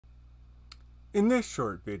In this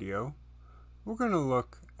short video, we're going to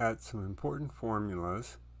look at some important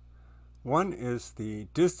formulas. One is the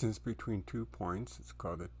distance between 2 points. It's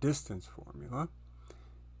called a distance formula.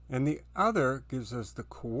 And the other gives us the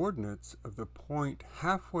coordinates of the point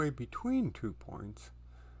halfway between 2 points.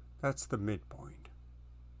 That's the midpoint.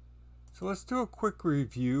 So let's do a quick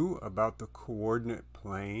review about the coordinate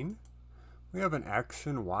plane. We have an x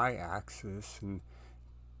and y axis, and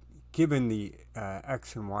given the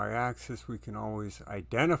x and y axis, we can always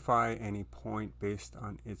identify any point based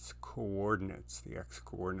on its coordinates, the x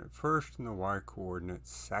coordinate first and the y coordinate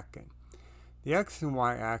second. The x and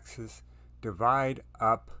y axis divide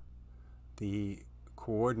up the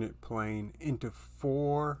coordinate plane into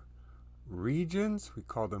 4 regions. We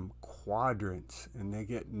call them quadrants, and they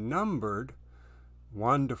get numbered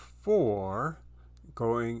 1 to 4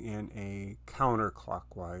 going in a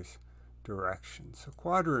counterclockwise direction. So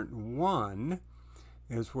quadrant 1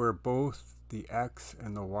 is where both the x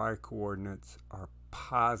and the y coordinates are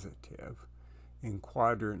positive. In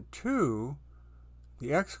quadrant 2,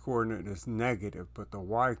 the x coordinate is negative, but the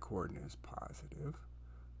y coordinate is positive.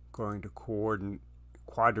 Going to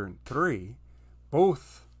quadrant 3,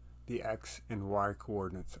 both the x and y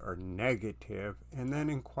coordinates are negative, and then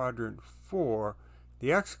in quadrant 4,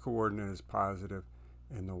 the x coordinate is positive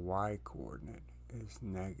and the y coordinate is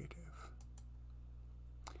negative.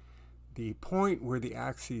 The point where the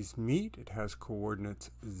axes meet, it has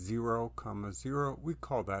coordinates 0, 0. We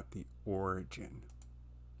call that the origin.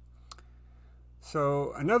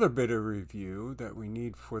 So another bit of review that we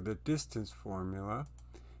need for the distance formula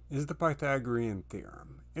is the Pythagorean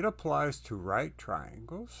theorem. It applies to right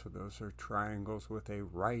triangles. So those are triangles with a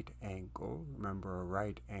right angle. Remember, a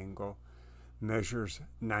right angle measures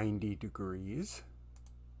 90 degrees.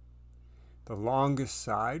 The longest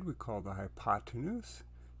side we call the hypotenuse.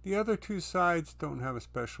 The other two sides don't have a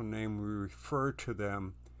special name. We refer to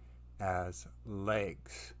them as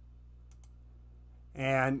legs.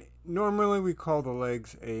 And normally we call the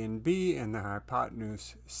legs A and B and the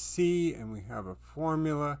hypotenuse C, and we have a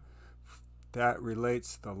formula that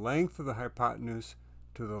relates the length of the hypotenuse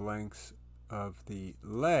to the lengths of the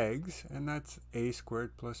legs, and that's A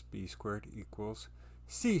squared plus B squared equals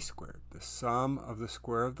C squared. The sum of the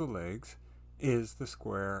square of the legs is the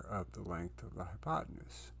square of the length of the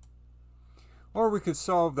hypotenuse. Or we could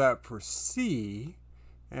solve that for C,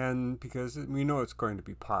 and because we know it's going to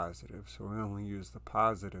be positive, so we only use the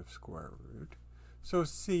positive square root. So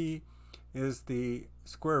C is the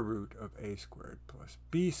square root of A squared plus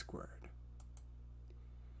B squared.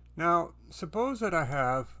 Now, suppose that I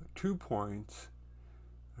have 2 points.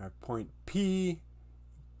 I have point P.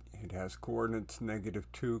 It has coordinates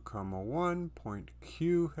 -2, 1. Point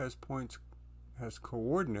Q has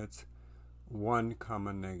coordinates 1,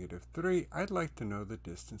 -3. I'd like to know the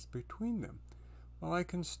distance between them. Well, I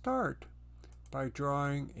can start by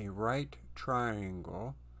drawing a right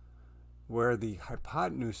triangle where the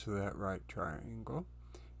hypotenuse of that right triangle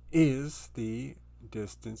is the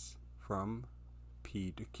distance from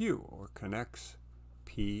P to Q, or connects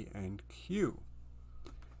P and Q.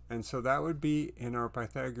 And so that would be in our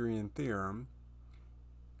Pythagorean theorem,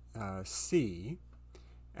 C.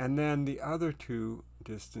 And then the other two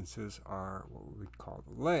distances are what we'd call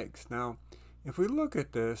the legs. Now, if we look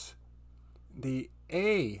at this, the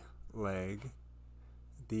A leg,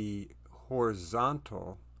 the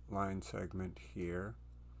horizontal line segment here,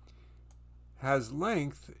 has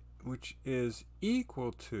length which is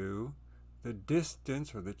equal to the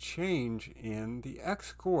distance or the change in the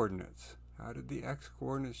x coordinates. How did the x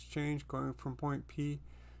coordinates change going from point P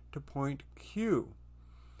to point Q?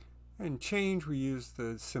 And change, we use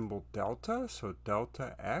the symbol delta, so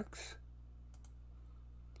delta x.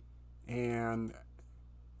 And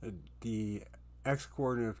the x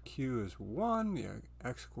coordinate of Q is 1, the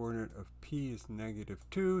x coordinate of P is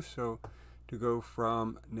 -2, so to go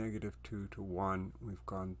from -2 to 1, we've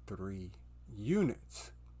gone 3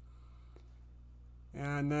 units.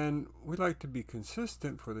 And then we'd like to be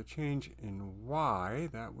consistent for the change in y.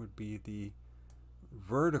 That would be the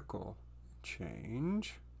vertical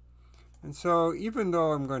change. And so even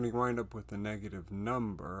though I'm going to wind up with a negative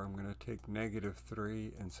number, I'm going to take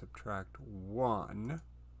 -3 and subtract 1.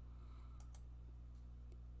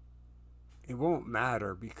 It won't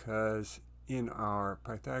matter because in our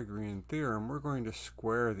Pythagorean theorem, we're going to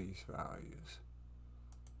square these values.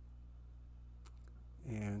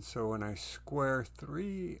 And so when I square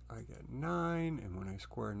 3, I get 9, and when I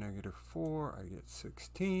square -4, I get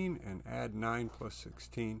 16, and add 9 plus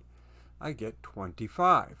 16, I get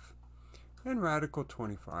 25. And radical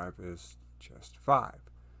 25 is just 5.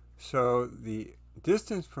 So the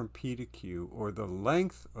distance from P to Q, or the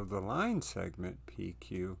length of the line segment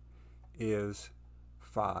PQ, is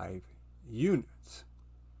 5 units.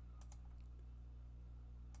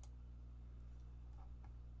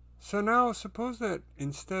 So now suppose that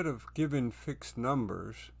instead of given fixed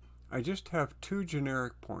numbers, I just have two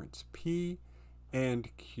generic points, P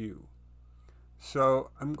and Q.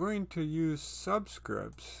 So I'm going to use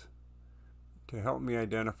subscripts to help me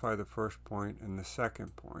identify the first point and the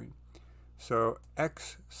second point. So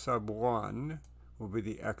x sub 1 will be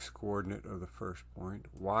the x-coordinate of the first point.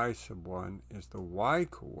 Y sub 1 is the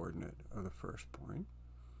y-coordinate of the first point.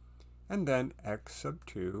 And then x sub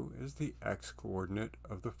 2 is the x-coordinate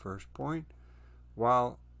of the first point,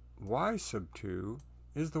 while y sub 2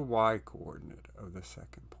 is the y-coordinate of the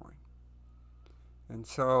second point. And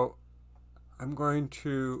so I'm going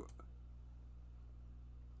to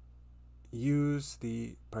use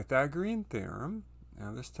the Pythagorean theorem.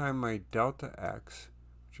 Now this time my delta x,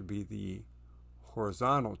 which would be the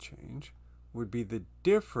horizontal change, would be the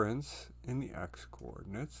difference in the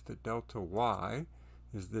x-coordinates. The delta y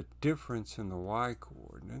is the difference in the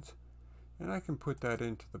y-coordinates. And I can put that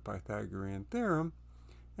into the Pythagorean theorem,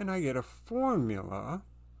 and I get a formula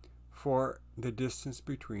for the distance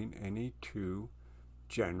between any two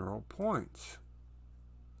general points.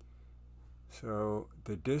 So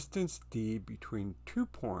the distance d between 2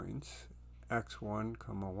 points, x1,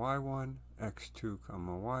 y1, x2,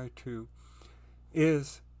 y2,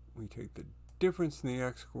 is, we take the difference in the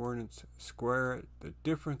x-coordinates, square it, the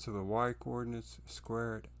difference of the y-coordinates,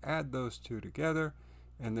 square it, add those two together,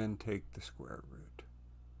 and then take the square root.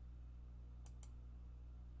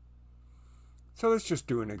 So let's just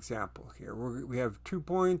do an example here. We have 2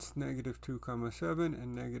 points, -2, 7,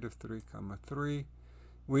 and -3, 3.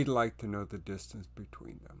 We'd like to know the distance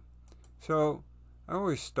between them. So I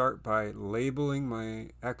always start by labeling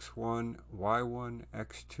my x1, y1,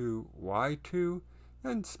 x2, y2,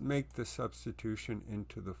 and make the substitution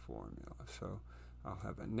into the formula. So I'll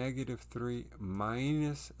have a -3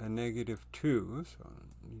 minus a -2, so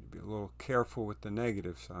I need to be a little careful with the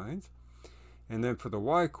negative signs. And then for the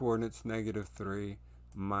y-coordinates, -3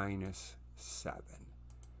 minus 7.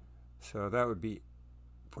 So that would be,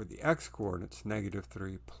 for the x-coordinates,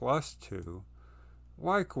 -3 plus 2.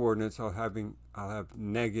 Y-coordinates, I'll have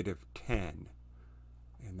 -10.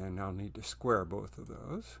 And then I'll need to square both of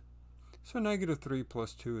those. So -3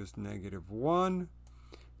 plus 2 is -1.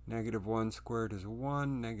 -1 squared is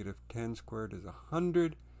 1. -10 squared is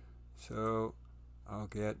 100. So I'll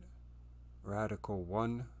get radical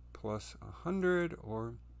 1 plus 100,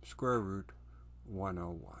 or square root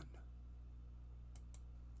 101.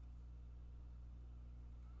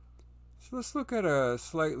 So let's look at a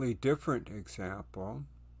slightly different example.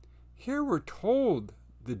 Here we're told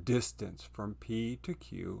the distance from P to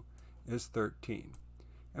Q is 13.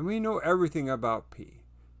 And we know everything about P.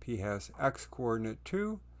 P has x-coordinate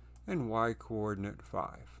 2 and y-coordinate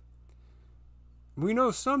 5. We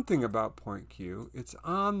know something about point Q. It's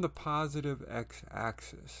on the positive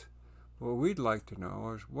x-axis. What we'd like to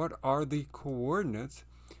know is, what are the coordinates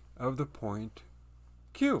of the point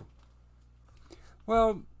Q?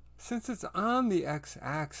 Well, since it's on the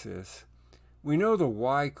x-axis, we know the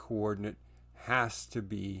y-coordinate has to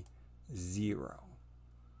be 0.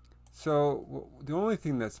 So the only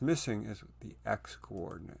thing that's missing is the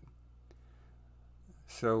x-coordinate.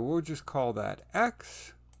 So we'll just call that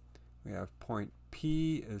x. We have point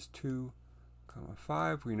P is 2,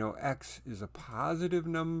 5. We know x is a positive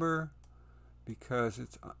number because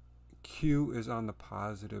Q is on the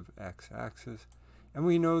positive x-axis. And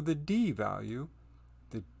we know the d value,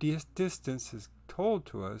 the distance is told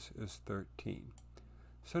to us, is 13.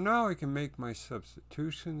 So now I can make my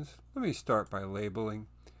substitutions. Let me start by labeling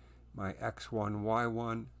my x1,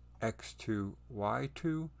 y1, x2,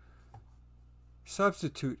 y2.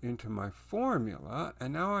 Substitute into my formula,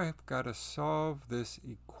 and now I've got to solve this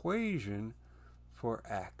equation for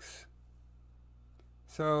x.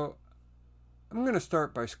 So I'm going to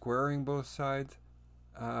start by squaring both sides.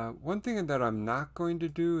 One thing that I'm not going to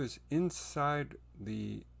do is, inside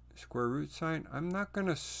the square root sign, I'm not going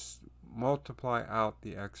to multiply out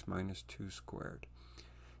the x minus 2 squared.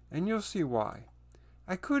 And you'll see why.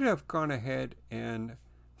 I could have gone ahead and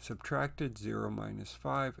subtracted 0 minus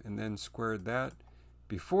 5 and then squared that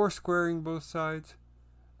before squaring both sides,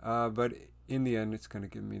 but in the end it's going to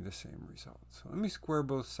give me the same result. So let me square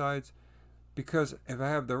both sides, because if I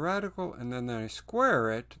have the radical and then I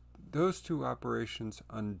square it, those two operations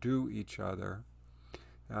undo each other,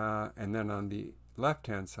 and then on the left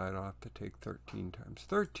hand side I'll have to take 13 times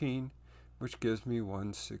 13, which gives me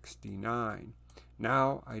 169.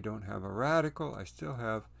 Now I don't have a radical, I still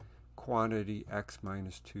have quantity x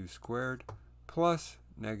minus 2 squared plus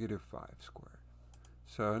negative 5 squared.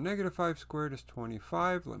 So negative 5 squared is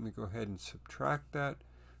 25. Let me go ahead and subtract that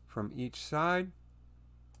from each side.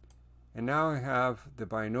 And now I have the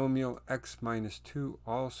binomial x minus 2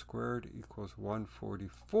 all squared equals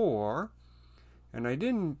 144. And I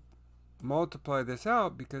didn't multiply this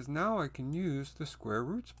out because now I can use the square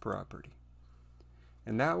roots property.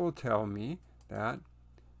 And that will tell me that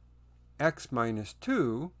x minus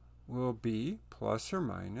 2 will be plus or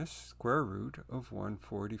minus square root of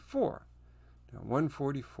 144. Now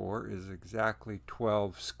 144 is exactly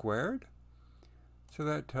 12 squared. So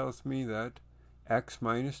that tells me that x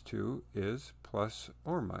minus 2 is plus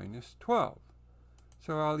or minus 12.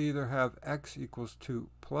 So I'll either have x equals 2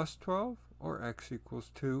 plus 12 or x equals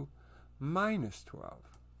 2 minus 12.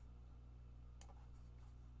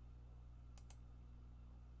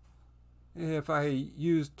 If I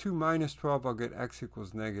use 2 minus 12, I'll get x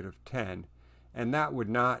equals negative 10. And that would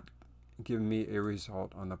not give me a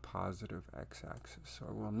result on the positive x-axis. So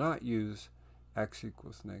I will not use x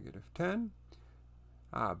equals negative 10.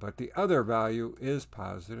 But the other value is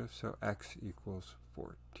positive, so x equals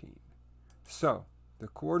 14. So the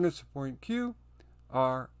coordinates of point Q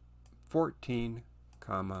are 14,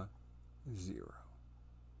 0.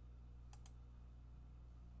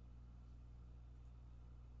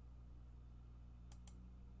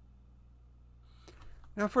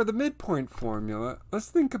 Now for the midpoint formula, let's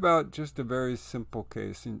think about just a very simple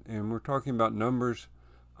case, and we're talking about numbers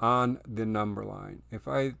on the number line. If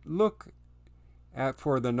I look at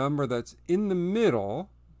for the number that's in the middle,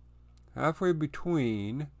 halfway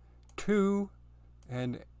between 2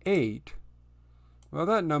 and 8, well,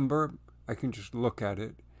 that number, I can just look at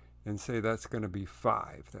it and say that's going to be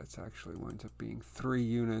 5. That's actually winds up being 3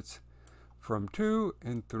 units from 2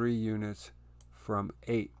 and 3 units from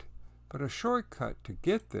 8. But a shortcut to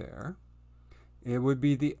get there, it would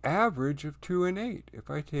be the average of 2 and 8. If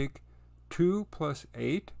I take 2 plus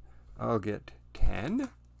 8, I'll get 10.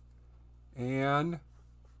 And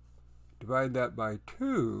divide that by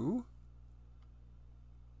 2.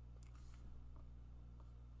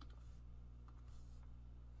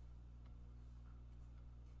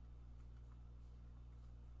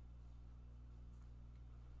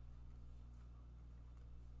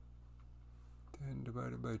 And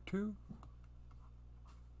divided by 2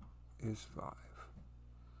 is 5.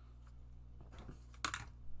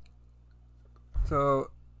 So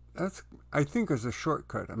that's, I think, is a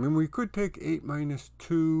shortcut. I mean, we could take 8 minus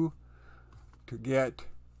 2 to get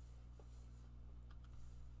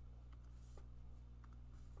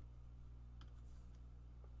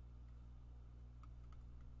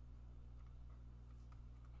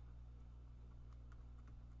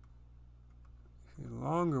a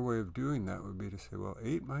longer way of doing that would be to say, well,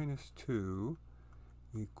 8 minus 2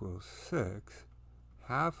 equals 6.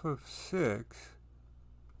 Half of 6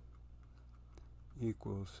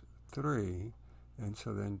 equals 3. And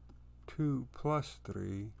so then 2 plus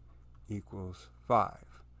 3 equals 5.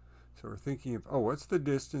 So we're thinking of, oh, what's the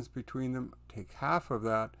distance between them? Take half of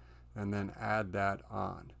that and then add that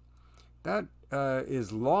on. That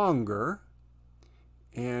is longer.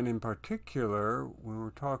 And in particular, when we're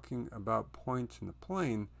talking about points in the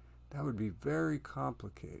plane, that would be very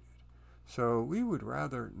complicated. So we would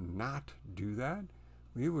rather not do that.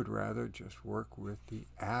 We would rather just work with the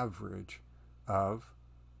average of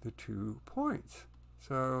the 2 points.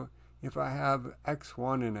 So if I have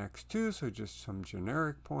x1 and x2, so just some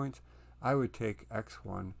generic points, I would take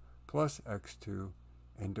x1 plus x2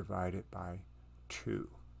 and divide it by 2.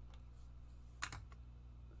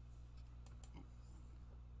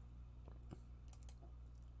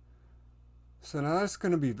 So now that's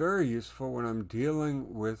going to be very useful when I'm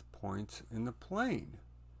dealing with points in the plane.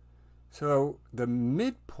 So the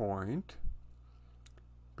midpoint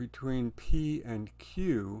between P and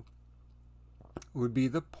Q would be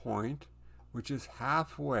the point which is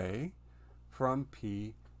halfway from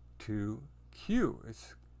P to Q.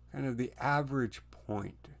 It's kind of the average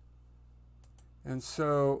point. And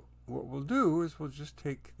so what we'll do is we'll just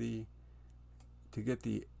take to get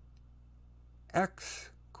the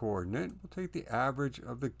x coordinate, we'll take the average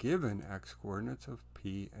of the given x coordinates of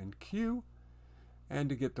P and Q. And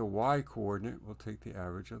to get the y coordinate, we'll take the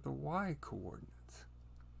average of the y coordinates.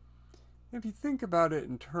 If you think about it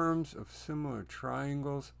in terms of similar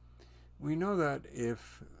triangles, we know that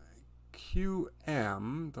if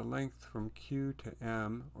QM, the length from Q to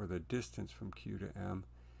M, or the distance from Q to M,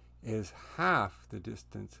 is half the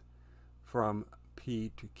distance from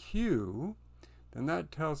P to Q, then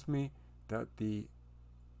that tells me that the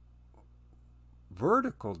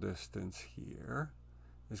vertical distance here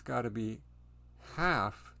has got to be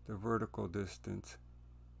half the vertical distance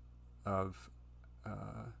of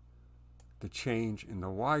the change in the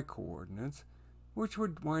y coordinates, which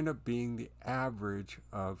would wind up being the average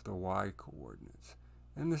of the y coordinates.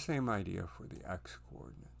 And the same idea for the x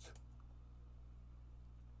coordinates.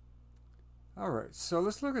 Alright, so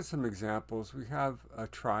let's look at some examples. We have a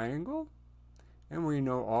triangle, and we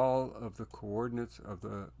know all of the coordinates of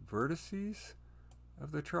the vertices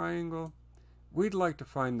of the triangle. We'd like to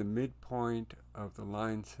find the midpoint of the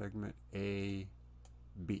line segment AB.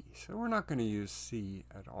 So we're not going to use C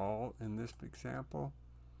at all in this example.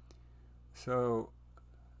 So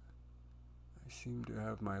I seem to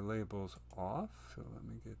have my labels off, so let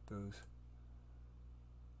me get those.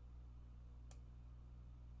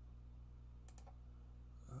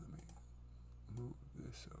 Let me move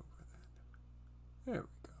this over then. There we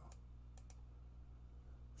go.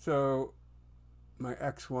 So my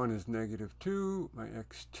x1 is -2, my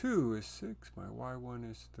x2 is 6, my y1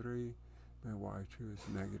 is 3, my y2 is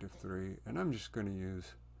 -3, and I'm just going to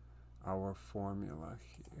use our formula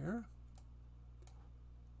here.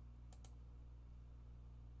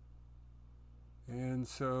 And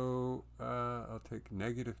so I'll take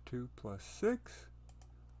 -2 plus 6.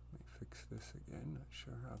 Let me fix this again, not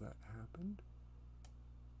sure how that happened.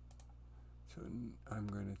 So I'm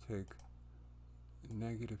going to take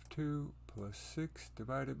 -2 plus 6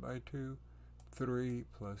 divided by 2, 3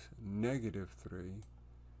 plus -3,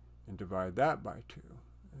 and divide that by 2.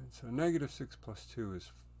 And so -6 plus 2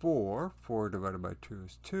 is 4. 4 divided by 2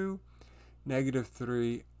 is 2.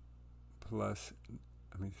 3 plus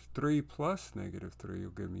 3 plus -3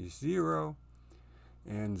 will give me 0,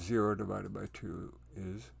 and 0 divided by 2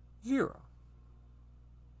 is 0.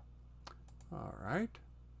 All right,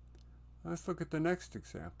 let's look at the next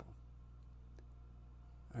example.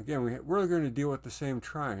 Again, we're going to deal with the same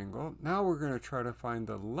triangle. Now we're going to try to find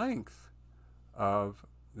the length of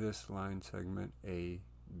this line segment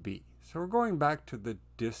AB. So we're going back to the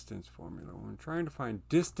distance formula. When we're trying to find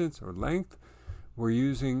distance or length, we're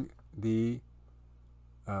using the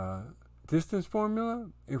distance formula.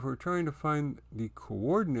 If we're trying to find the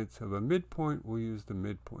coordinates of a midpoint, we'll use the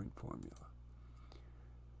midpoint formula.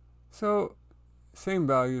 So same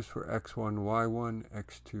values for x1, y1,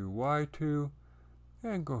 x2, y2,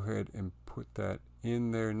 and go ahead and put that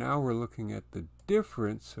in there. Now we're looking at the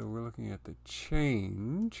difference, so we're looking at the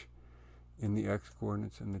change in the x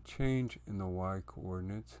coordinates and the change in the y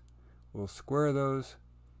coordinates. We'll square those,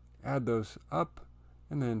 add those up,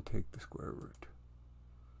 and then take the square root.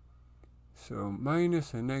 So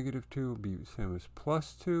minus and -2 will be the same as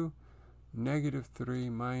 +2. -3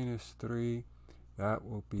 minus 3, that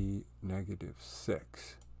will be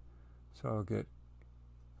 -6. So I'll get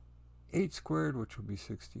 8 squared, which will be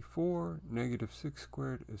 64. -6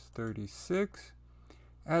 squared is 36.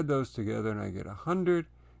 Add those together and I get 100.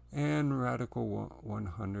 And radical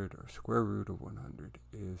 100, or square root of 100,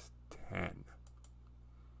 is 10.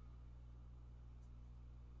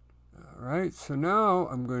 Alright, so now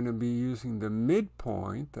I'm going to be using the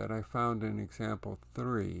midpoint that I found in example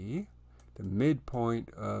 3, the midpoint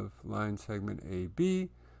of line segment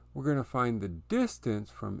AB. We're going to find the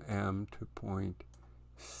distance from M to point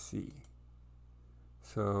C.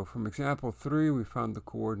 So from example 3, we found the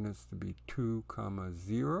coordinates to be 2,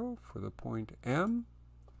 0 for the point M.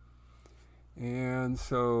 And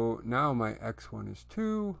so now my x1 is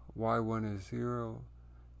 2, y1 is 0,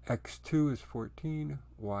 x2 is 14,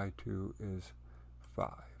 y2 is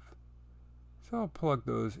 5. So I'll plug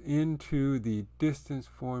those into the distance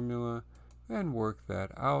formula and work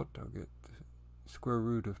that out. I'll get the square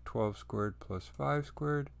root of 12 squared plus 5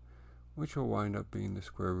 squared, which will wind up being the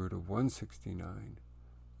square root of 169,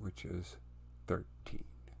 which is 13.